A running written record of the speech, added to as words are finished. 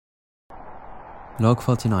Log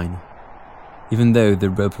 49. Even though the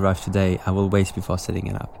rope arrived today, I will wait before setting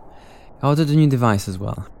it up. I ordered a new device as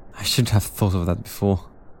well. I should have thought of that before.